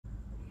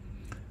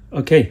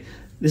Okay,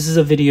 this is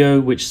a video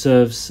which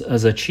serves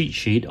as a cheat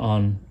sheet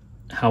on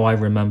how I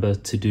remember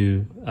to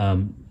do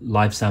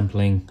live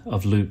sampling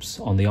of loops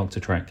on the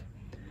Octatrack.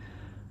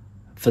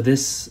 For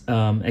this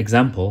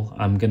example,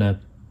 I'm gonna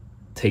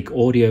take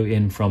audio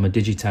in from a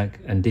Digitac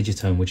and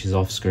Digitone, which is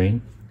off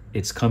screen.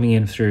 It's coming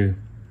in through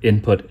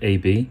input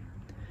AB.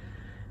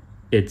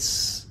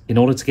 In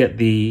order to get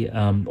the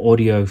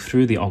audio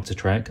through the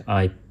Octatrack,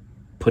 I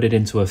put it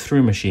into a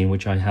through machine,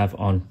 which I have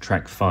on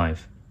track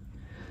 5.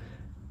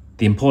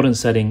 The important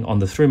setting on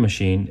the through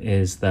machine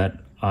is that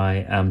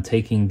I am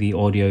taking the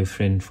audio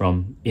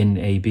from in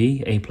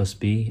AB, A plus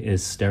B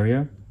is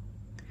stereo.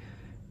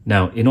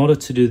 Now, in order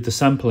to do the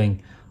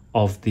sampling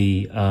of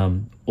the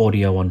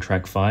audio on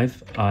track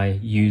 5, I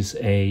use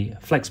a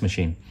flex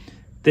machine.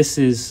 This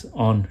is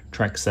on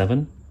track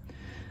 7,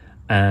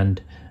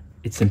 and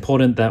it's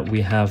important that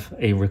we have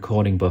a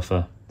recording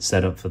buffer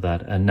set up for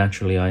that, and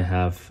naturally I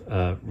have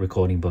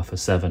recording buffer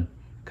 7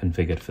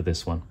 configured for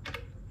this one.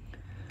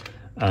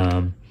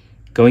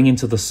 Going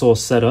into the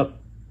source setup,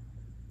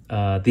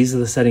 these are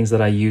the settings that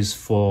I use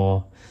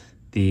for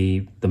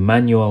the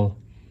manual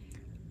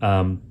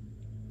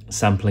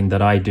sampling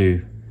that I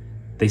do.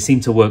 They seem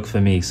to work for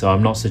me, so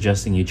I'm not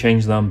suggesting you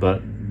change them,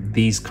 but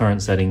these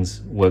current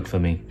settings work for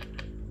me.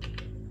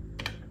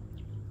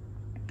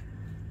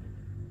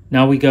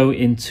 Now we go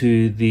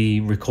into the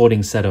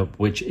recording setup,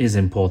 which is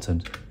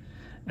important,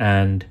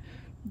 and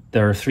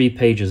there are 3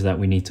 pages that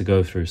we need to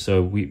go through.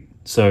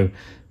 So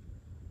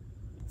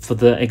for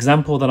the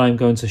example that I'm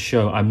going to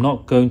show, I'm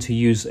not going to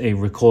use a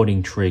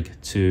recording trig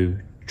to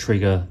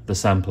trigger the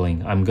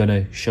sampling. I'm going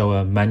to show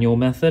a manual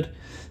method.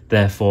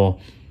 Therefore,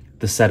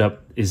 the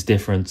setup is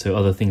different to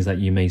other things that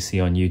you may see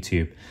on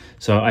YouTube.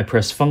 So I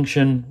press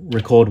function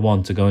record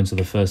 1 to go into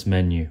the first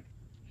menu.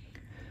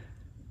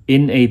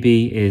 In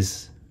AB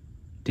is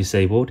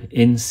disabled.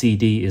 In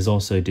CD is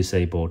also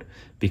disabled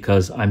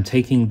because I'm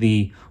taking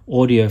the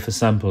audio for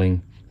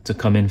sampling to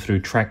come in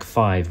through track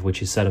 5,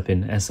 which is set up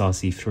in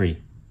SRC3.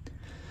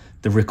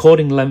 The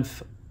recording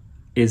length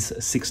is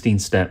 16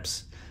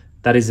 steps.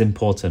 That is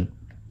important.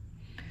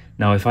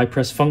 Now, if I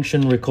press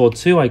function record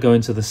 2, I go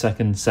into the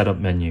second setup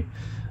menu.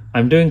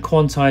 I'm doing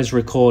quantized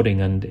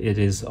recording, and it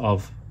is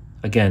of,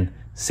 again,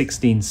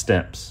 16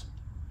 steps.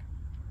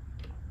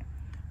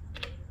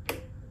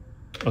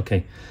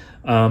 Okay.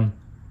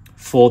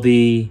 For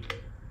the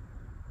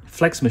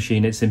flex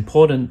machine, it's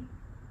important,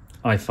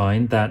 I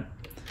find, that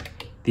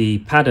the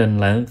pattern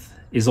length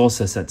is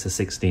also set to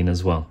 16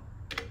 as well.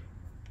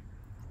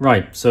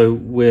 Right, so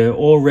we're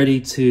all ready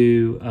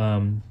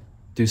to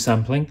do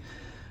sampling.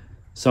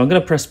 So I'm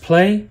going to press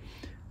play.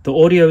 The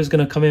audio is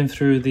going to come in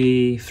through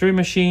the through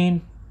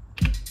machine.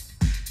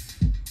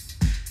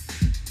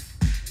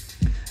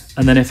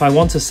 And then if I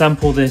want to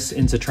sample this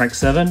into track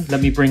 7, let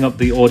me bring up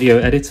the audio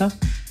editor.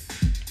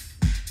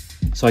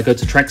 So I go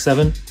to track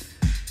 7,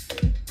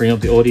 bring up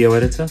the audio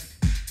editor,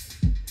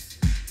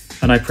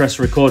 and I press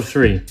record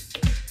 3.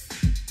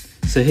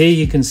 So here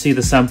you can see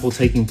the sample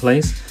taking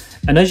place.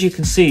 And as you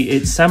can see,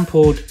 it's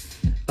sampled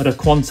at a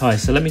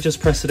quantize. So let me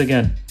just press it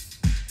again.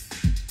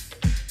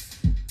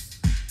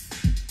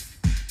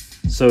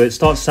 So it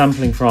starts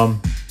sampling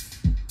from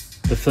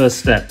the first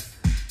step.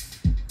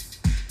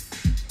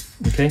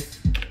 Okay.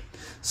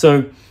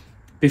 So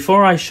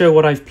before I show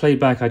what I've played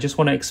back, I just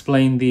want to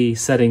explain the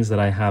settings that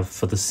I have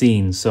for the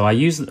scene. So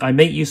I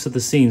make use of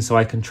the scene so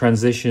I can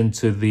transition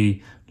to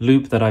the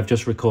loop that I've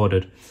just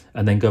recorded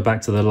and then go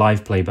back to the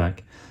live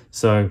playback.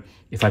 So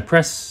if I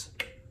press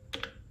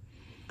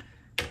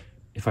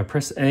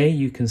A,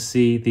 you can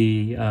see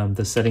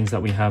the settings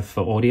that we have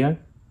for audio.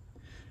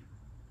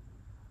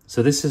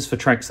 So this is for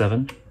track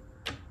 7.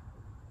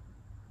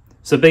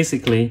 So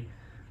basically,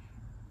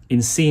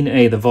 in scene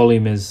A, the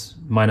volume is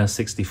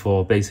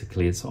 -64.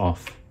 Basically, it's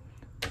off.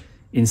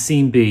 In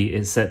scene B,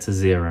 it's set to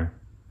 0.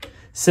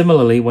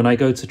 Similarly, when I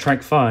go to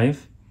track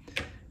 5,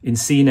 in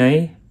scene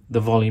A, the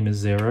volume is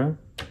 0.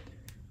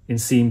 In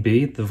scene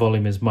B, the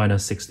volume is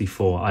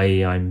 -64,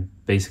 i.e. I'm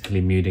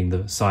basically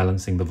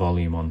silencing the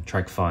volume on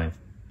track 5.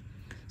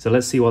 So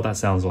let's see what that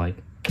sounds like.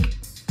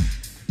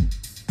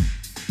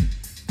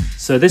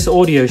 So this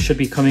audio should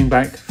be coming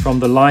back from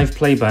the live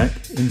playback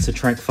into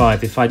track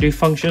 5. If I do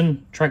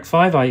function track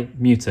 5, I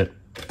mute it.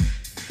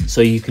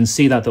 So you can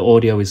see that the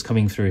audio is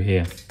coming through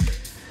here.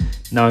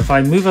 Now if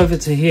I move over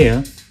to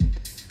here,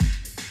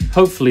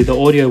 hopefully the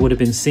audio would have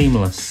been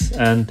seamless.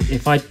 And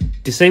if I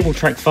disable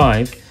track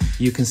 5,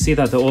 you can see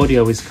that the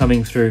audio is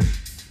coming through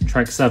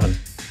track 7.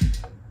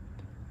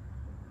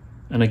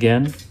 And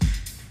again.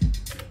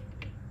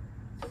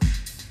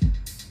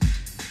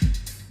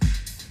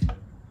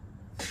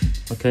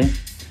 Okay,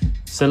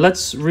 so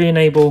let's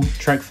re-enable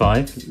track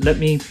 5. Let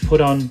me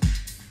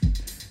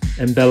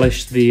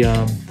embellish the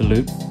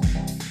loop.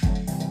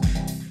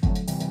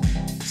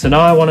 So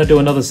now I want to do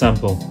another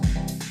sample.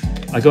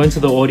 I go into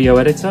the audio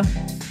editor.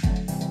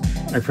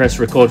 I press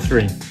record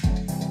 3.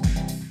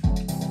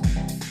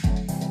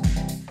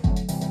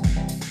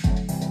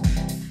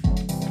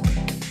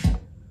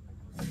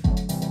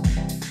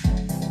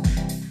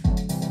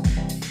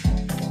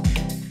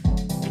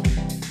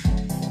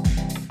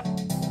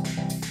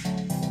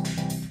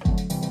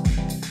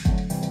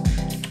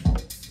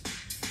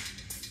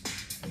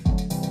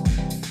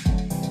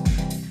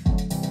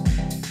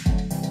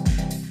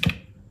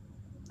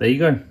 there you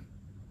go.